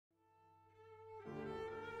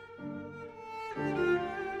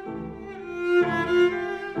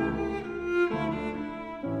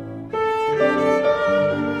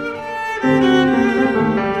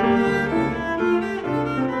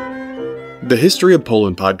The History of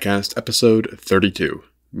Poland Podcast, Episode 32,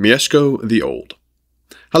 Mieszko the Old.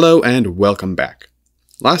 Hello and welcome back.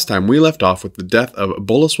 Last time we left off with the death of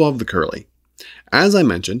Bolesław the Curly. As I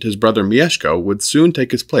mentioned, his brother Mieszko would soon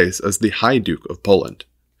take his place as the High Duke of Poland.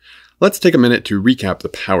 Let's take a minute to recap the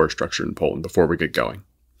power structure in Poland before we get going.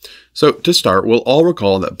 So, to start, we'll all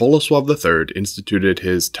recall that Bolesław III instituted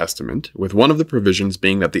his testament, with one of the provisions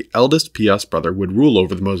being that the eldest Piast brother would rule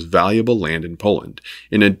over the most valuable land in Poland,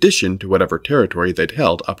 in addition to whatever territory they'd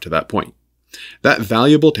held up to that point. That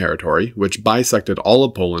valuable territory, which bisected all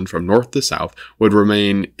of Poland from north to south, would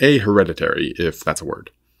remain hereditary, if that's a word.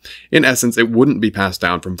 In essence, it wouldn't be passed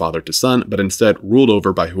down from father to son, but instead ruled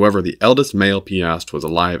over by whoever the eldest male Piast was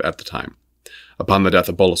alive at the time. Upon the death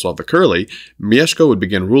of Bolesław the Curly, Mieszko would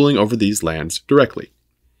begin ruling over these lands directly.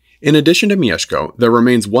 In addition to Mieszko, there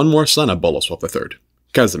remains one more son of Bolesław III,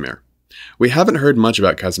 Casimir. We haven't heard much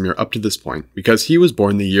about Casimir up to this point, because he was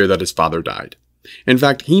born the year that his father died. In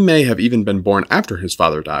fact, he may have even been born after his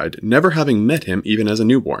father died, never having met him even as a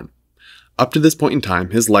newborn. Up to this point in time,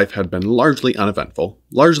 his life had been largely uneventful,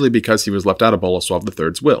 largely because he was left out of Bolesław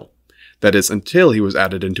III's will. That is, until he was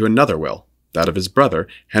added into another will, that of his brother,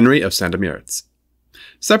 Henry of Sandomierz.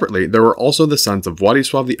 Separately, there were also the sons of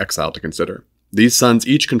Władysław the Exile to consider. These sons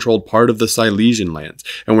each controlled part of the Silesian lands,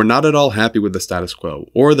 and were not at all happy with the status quo,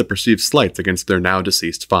 or the perceived slights against their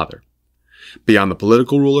now-deceased father. Beyond the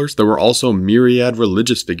political rulers, there were also myriad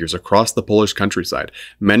religious figures across the Polish countryside,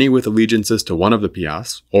 many with allegiances to one of the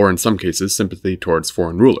Piasts, or in some cases sympathy towards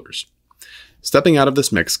foreign rulers. Stepping out of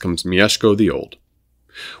this mix comes Mieszko the Old.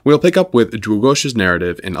 We'll pick up with Długosz's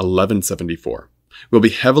narrative in 1174. We'll be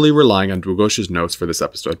heavily relying on Długosz's notes for this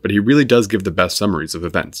episode, but he really does give the best summaries of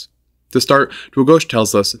events. To start, Długosz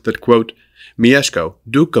tells us that, quote, Mieszko,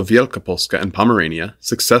 Duke of Wielkopolska and Pomerania,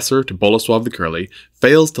 successor to Bolesław the Curly,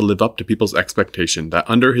 fails to live up to people's expectation that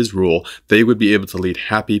under his rule they would be able to lead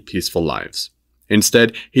happy, peaceful lives.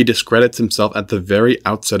 Instead, he discredits himself at the very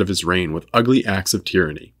outset of his reign with ugly acts of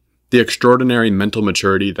tyranny. The extraordinary mental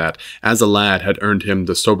maturity that, as a lad, had earned him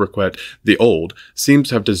the sobriquet the Old, seems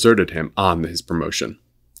to have deserted him on his promotion.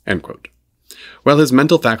 End quote. While his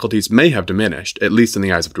mental faculties may have diminished, at least in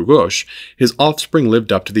the eyes of Długosz, his offspring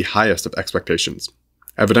lived up to the highest of expectations.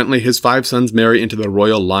 Evidently, his 5 sons marry into the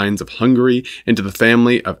royal lines of Hungary, into the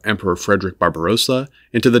family of Emperor Frederick Barbarossa,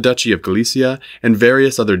 into the Duchy of Galicia, and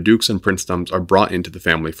various other dukes and princedoms are brought into the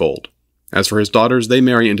family fold. As for his daughters, they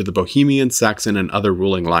marry into the Bohemian, Saxon, and other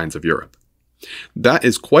ruling lines of Europe. That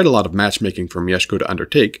is quite a lot of matchmaking for Mieszko to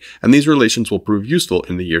undertake, and these relations will prove useful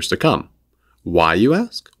in the years to come. Why, you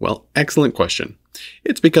ask? Well, excellent question.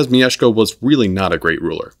 It's because Mieszko was really not a great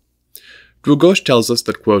ruler. Długosz tells us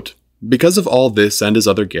that, quote, because of all this and his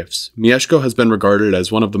other gifts, Mieszko has been regarded as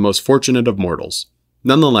one of the most fortunate of mortals.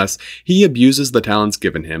 Nonetheless, he abuses the talents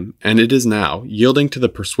given him, and it is now, yielding to the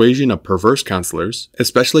persuasion of perverse counselors,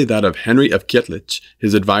 especially that of Henry of Kietlich,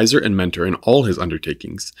 his advisor and mentor in all his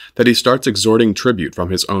undertakings, that he starts extorting tribute from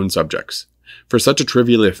his own subjects. For such a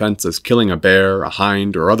trivial offense as killing a bear, a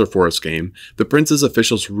hind, or other forest game, the prince's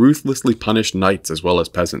officials ruthlessly punish knights as well as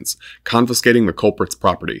peasants, confiscating the culprit's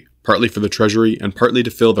property, partly for the treasury and partly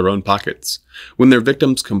to fill their own pockets. When their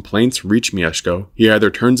victims' complaints reach Mieszko, he either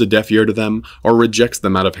turns a deaf ear to them or rejects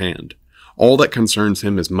them out of hand. All that concerns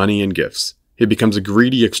him is money and gifts. He becomes a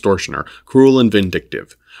greedy extortioner, cruel and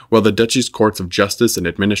vindictive, while the duchy's courts of justice and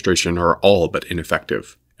administration are all but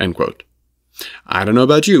ineffective. End quote. I don't know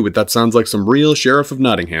about you, but that sounds like some real Sheriff of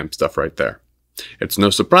Nottingham stuff right there. It's no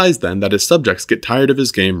surprise then that his subjects get tired of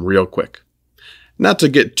his game real quick. Not to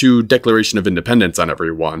get too Declaration of Independence on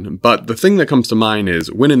everyone, but the thing that comes to mind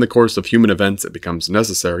is when in the course of human events it becomes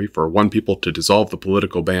necessary for one people to dissolve the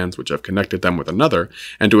political bands which have connected them with another,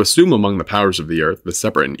 and to assume among the powers of the earth the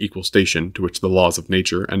separate and equal station to which the laws of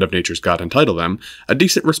nature and of nature's God entitle them, a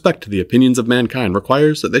decent respect to the opinions of mankind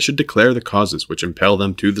requires that they should declare the causes which impel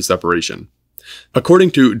them to the separation.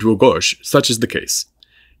 According to Długosz, such is the case.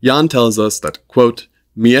 Jan tells us that, quote,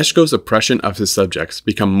 Mieszko's oppression of his subjects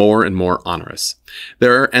become more and more onerous.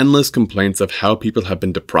 There are endless complaints of how people have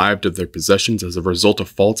been deprived of their possessions as a result of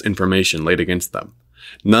false information laid against them.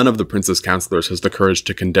 None of the prince's counselors has the courage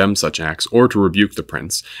to condemn such acts or to rebuke the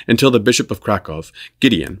prince, until the Bishop of Krakow,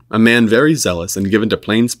 Gideon, a man very zealous and given to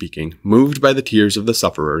plain speaking, moved by the tears of the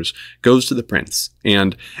sufferers, goes to the prince,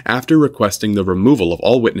 and, after requesting the removal of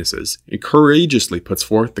all witnesses, courageously puts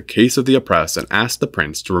forth the case of the oppressed and asks the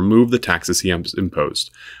prince to remove the taxes he has imposed,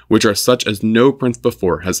 which are such as no prince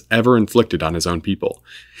before has ever inflicted on his own people,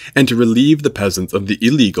 and to relieve the peasants of the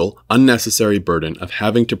illegal, unnecessary burden of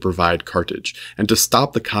having to provide cartage, and to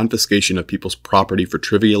stop the confiscation of people's property for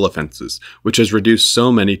trivial offenses, which has reduced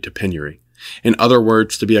so many to penury. In other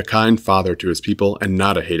words, to be a kind father to his people and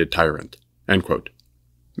not a hated tyrant." End quote.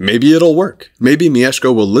 Maybe it'll work. Maybe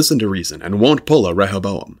Mieszko will listen to reason and won't pull a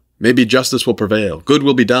Rehoboam. Maybe justice will prevail, good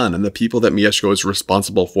will be done, and the people that Mieszko is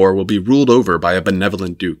responsible for will be ruled over by a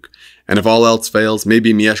benevolent duke. And if all else fails,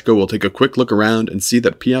 maybe Mieszko will take a quick look around and see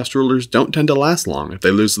that Piast rulers don't tend to last long if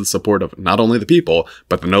they lose the support of not only the people,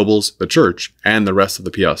 but the nobles, the church, and the rest of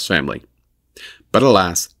the Piast family. But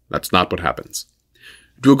alas, that's not what happens.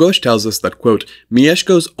 Długosz tells us that, quote,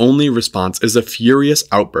 Mieszko's only response is a furious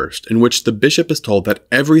outburst in which the bishop is told that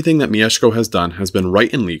everything that Mieszko has done has been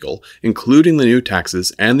right and legal, including the new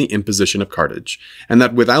taxes and the imposition of cartage, and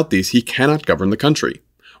that without these he cannot govern the country.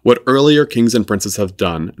 What earlier kings and princes have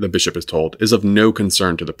done, the bishop is told, is of no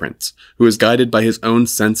concern to the prince, who is guided by his own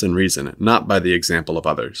sense and reason, not by the example of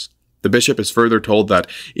others. The bishop is further told that,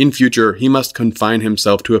 in future, he must confine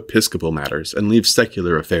himself to episcopal matters and leave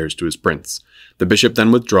secular affairs to his prince. The bishop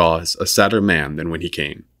then withdraws, a sadder man than when he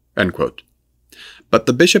came. End quote. But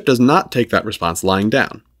the bishop does not take that response lying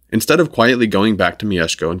down. Instead of quietly going back to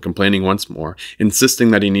Mieszko and complaining once more, insisting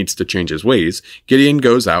that he needs to change his ways, Gideon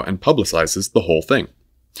goes out and publicizes the whole thing.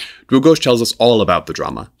 Długosz tells us all about the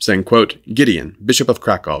drama, saying, quote, Gideon, Bishop of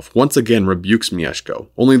Krakow, once again rebukes Mieszko,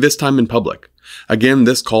 only this time in public. Again,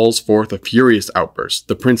 this calls forth a furious outburst,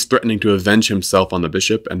 the prince threatening to avenge himself on the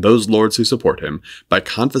bishop and those lords who support him by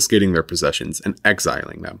confiscating their possessions and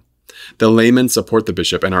exiling them. The laymen support the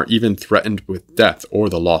bishop and are even threatened with death or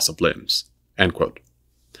the loss of limbs. End quote.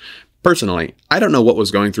 Personally, I don't know what was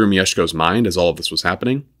going through Mieszko's mind as all of this was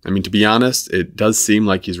happening. I mean, to be honest, it does seem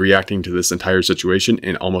like he's reacting to this entire situation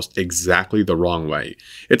in almost exactly the wrong way.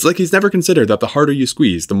 It's like he's never considered that the harder you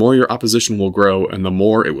squeeze, the more your opposition will grow and the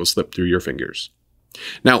more it will slip through your fingers.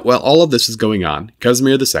 Now, while all of this is going on,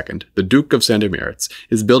 Casimir II, the Duke of Sandomierz,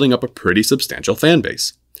 is building up a pretty substantial fan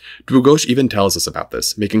base. Długosz even tells us about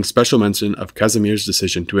this, making special mention of Casimir's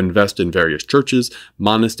decision to invest in various churches,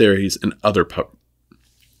 monasteries, and other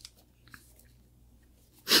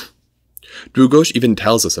Długosz even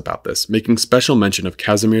tells us about this, making special mention of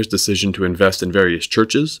Casimir's decision to invest in various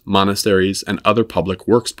churches, monasteries, and other public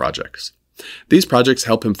works projects. These projects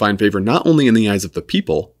help him find favor not only in the eyes of the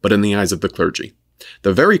people, but in the eyes of the clergy.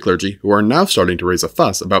 The very clergy who are now starting to raise a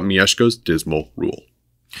fuss about Mieszko's dismal rule.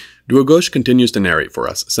 Długosz continues to narrate for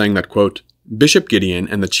us, saying that, quote, Bishop Gideon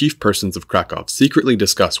and the chief persons of Krakow secretly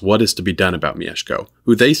discuss what is to be done about Mieszko,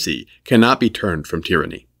 who they see cannot be turned from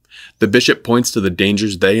tyranny. The bishop points to the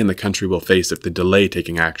dangers they and the country will face if they delay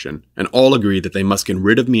taking action, and all agree that they must get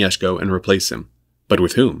rid of Mieszko and replace him. But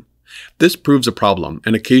with whom? This proves a problem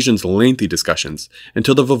and occasions lengthy discussions,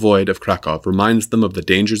 until the voivode of Krakow reminds them of the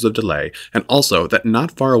dangers of delay, and also that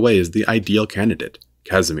not far away is the ideal candidate,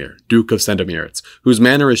 Casimir, Duke of Sandomierz, whose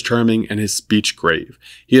manner is charming and his speech grave.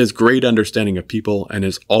 He has great understanding of people and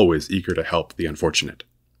is always eager to help the unfortunate.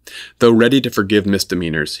 Though ready to forgive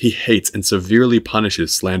misdemeanors, he hates and severely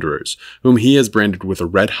punishes slanderers, whom he has branded with a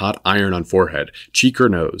red-hot iron on forehead, cheek or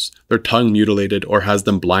nose, their tongue mutilated, or has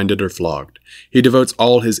them blinded or flogged. He devotes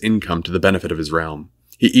all his income to the benefit of his realm.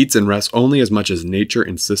 He eats and rests only as much as nature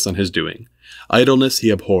insists on his doing. Idleness he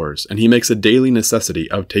abhors, and he makes a daily necessity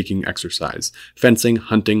of taking exercise, fencing,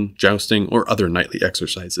 hunting, jousting, or other nightly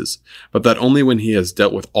exercises, but that only when he has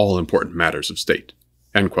dealt with all important matters of state.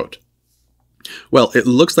 End quote. Well, it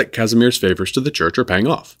looks like Casimir's favors to the church are paying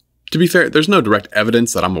off. To be fair, there's no direct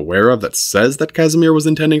evidence that I'm aware of that says that Casimir was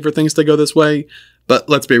intending for things to go this way, but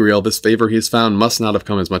let's be real, this favor he's found must not have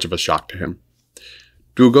come as much of a shock to him.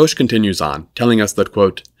 Długosz continues on, telling us that,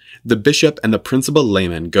 quote, the bishop and the principal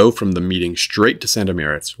layman go from the meeting straight to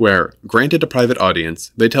Sandomierz, where, granted a private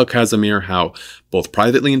audience, they tell Casimir how, both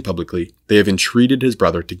privately and publicly, they have entreated his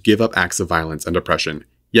brother to give up acts of violence and oppression,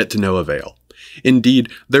 yet to no avail.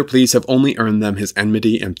 Indeed, their pleas have only earned them his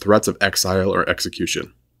enmity and threats of exile or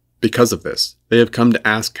execution. Because of this, they have come to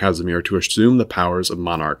ask Casimir to assume the powers of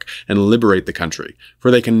monarch and liberate the country,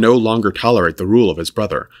 for they can no longer tolerate the rule of his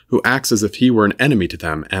brother, who acts as if he were an enemy to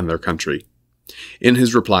them and their country. In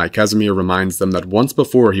his reply, Casimir reminds them that once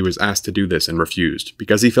before he was asked to do this and refused,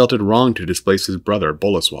 because he felt it wrong to displace his brother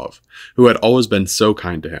Bolesław, who had always been so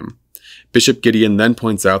kind to him. Bishop Gideon then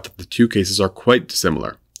points out that the two cases are quite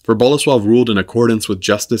dissimilar, for Bolesław ruled in accordance with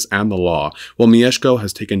justice and the law, while Mieszko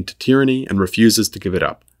has taken to tyranny and refuses to give it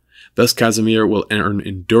up. Thus Casimir will earn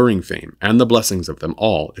enduring fame and the blessings of them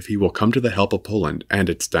all if he will come to the help of Poland and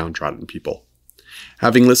its downtrodden people.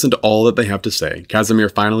 Having listened to all that they have to say, Casimir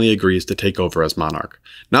finally agrees to take over as monarch,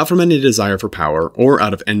 not from any desire for power or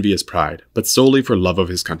out of envious pride, but solely for love of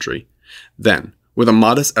his country. Then, With a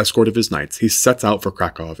modest escort of his knights, he sets out for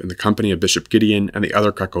Krakow in the company of Bishop Gideon and the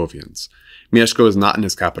other Krakowians. Mieszko is not in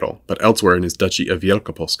his capital, but elsewhere in his duchy of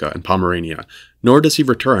Wielkopolska in Pomerania, nor does he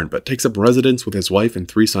return, but takes up residence with his wife and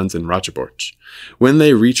 3 sons in Raciborz. When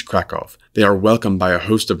they reach Krakow, they are welcomed by a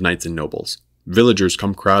host of knights and nobles. Villagers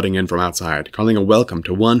come crowding in from outside, calling a welcome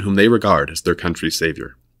to one whom they regard as their country's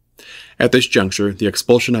savior. At this juncture, the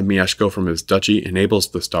expulsion of Mieszko from his duchy enables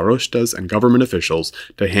the starostas and government officials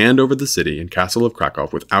to hand over the city and castle of Krakow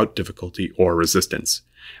without difficulty or resistance.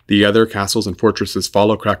 The other castles and fortresses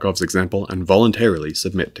follow Krakow's example and voluntarily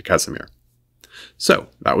submit to Casimir. So,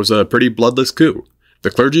 that was a pretty bloodless coup.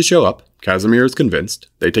 The clergy show up, Casimir is convinced,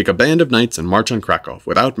 they take a band of knights and march on Krakow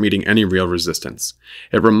without meeting any real resistance.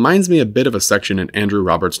 It reminds me a bit of a section in Andrew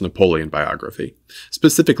Roberts' Napoleon biography,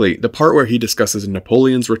 specifically the part where he discusses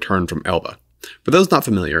Napoleon's return from Elba. For those not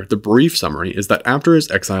familiar, the brief summary is that after his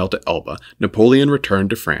exile to Elba, Napoleon returned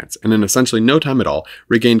to France and in essentially no time at all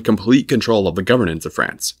regained complete control of the governance of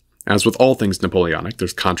France. As with all things Napoleonic,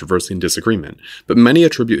 there's controversy and disagreement, but many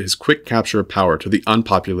attribute his quick capture of power to the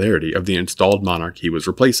unpopularity of the installed monarch he was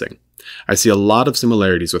replacing. I see a lot of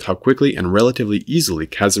similarities with how quickly and relatively easily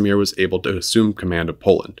Casimir was able to assume command of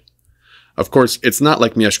Poland. Of course, it's not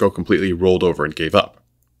like Mieszko completely rolled over and gave up.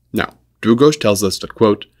 Now, Długosz tells us that,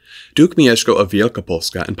 quote, Duke Mieszko of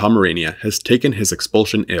Wielkopolska and Pomerania has taken his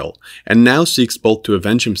expulsion ill, and now seeks both to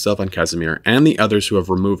avenge himself on Casimir and the others who have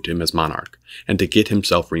removed him as monarch, and to get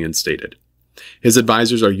himself reinstated. His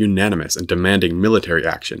advisors are unanimous in demanding military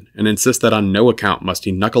action, and insist that on no account must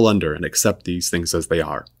he knuckle under and accept these things as they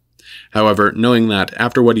are. However, knowing that,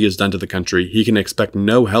 after what he has done to the country, he can expect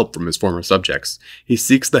no help from his former subjects, he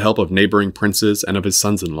seeks the help of neighboring princes and of his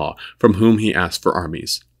sons-in-law, from whom he asks for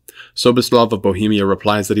armies. Sobislav of Bohemia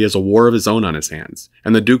replies that he has a war of his own on his hands,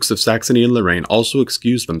 and the dukes of Saxony and Lorraine also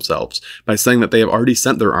excuse themselves by saying that they have already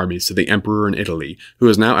sent their armies to the emperor in Italy, who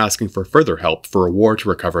is now asking for further help for a war to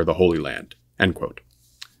recover the Holy Land. End quote.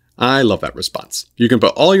 I love that response. You can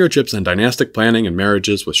put all your chips on dynastic planning and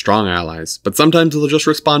marriages with strong allies, but sometimes they'll just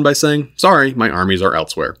respond by saying, sorry, my armies are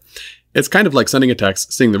elsewhere. It's kind of like sending a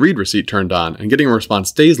text, seeing the read receipt turned on, and getting a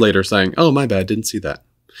response days later saying, oh my bad, didn't see that.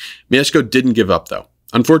 Mieszko didn't give up though.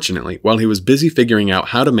 Unfortunately, while he was busy figuring out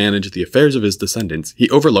how to manage the affairs of his descendants, he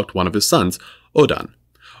overlooked one of his sons, Odan.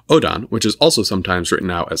 Odan, which is also sometimes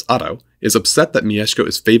written out as Otto, is upset that Mieszko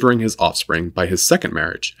is favoring his offspring by his second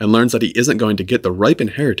marriage, and learns that he isn't going to get the ripe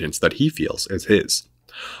inheritance that he feels is his.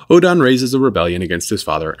 Odan raises a rebellion against his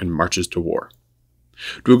father and marches to war.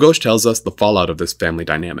 Długosz tells us the fallout of this family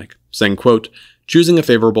dynamic, saying, quote, choosing a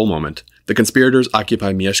favorable moment, the conspirators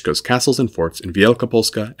occupy Mieszko's castles and forts in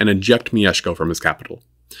Wielkopolska and eject Mieszko from his capital.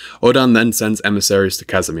 Odan then sends emissaries to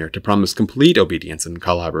Casimir to promise complete obedience and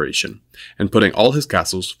collaboration, and putting all his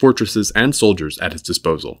castles, fortresses, and soldiers at his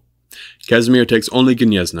disposal. Casimir takes only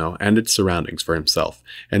Gniezno and its surroundings for himself,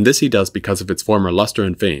 and this he does because of its former luster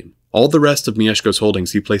and fame. All the rest of Mieszko's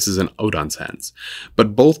holdings he places in Odan's hands,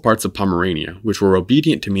 but both parts of Pomerania, which were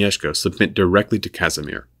obedient to Mieszko, submit directly to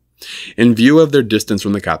Casimir. In view of their distance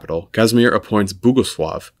from the capital, Casimir appoints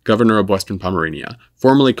Bogusław, governor of western Pomerania,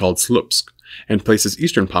 formerly called Słupsk, and places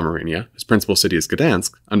eastern Pomerania, whose principal city is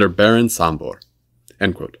Gdansk, under Baron Sambor.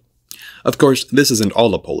 End quote. Of course, this isn't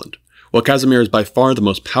all of Poland. While Casimir is by far the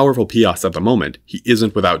most powerful Piast at the moment, he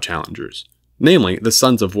isn't without challengers. Namely, the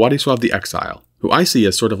sons of Władysław the Exile, who I see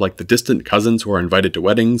as sort of like the distant cousins who are invited to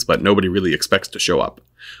weddings but nobody really expects to show up.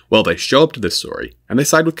 Well, they show up to this story, and they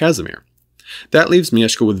side with Casimir. That leaves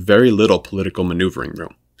Mieszko with very little political maneuvering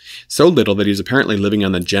room. So little that he's apparently living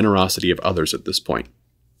on the generosity of others at this point.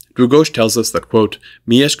 Długosz tells us that, quote,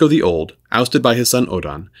 Mieszko the Old, ousted by his son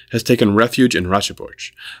Odan, has taken refuge in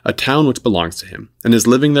Raciborz, a town which belongs to him, and is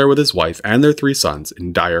living there with his wife and their 3 sons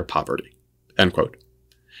in dire poverty. End quote.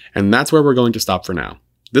 And that's where we're going to stop for now.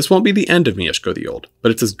 This won't be the end of Mieszko the Old,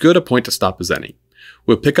 but it's as good a point to stop as any.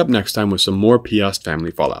 We'll pick up next time with some more Piast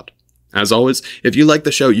family fallout. As always, if you like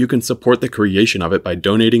the show, you can support the creation of it by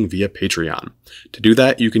donating via Patreon. To do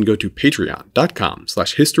that, you can go to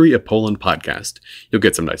patreon.com/historyofpolandpodcast. You'll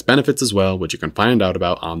get some nice benefits as well, which you can find out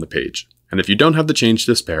about on the page. And if you don't have the change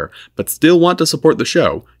to spare, but still want to support the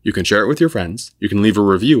show, you can share it with your friends, you can leave a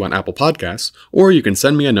review on Apple Podcasts, or you can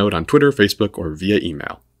send me a note on Twitter, Facebook, or via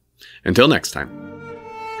email. Until next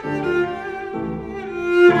time.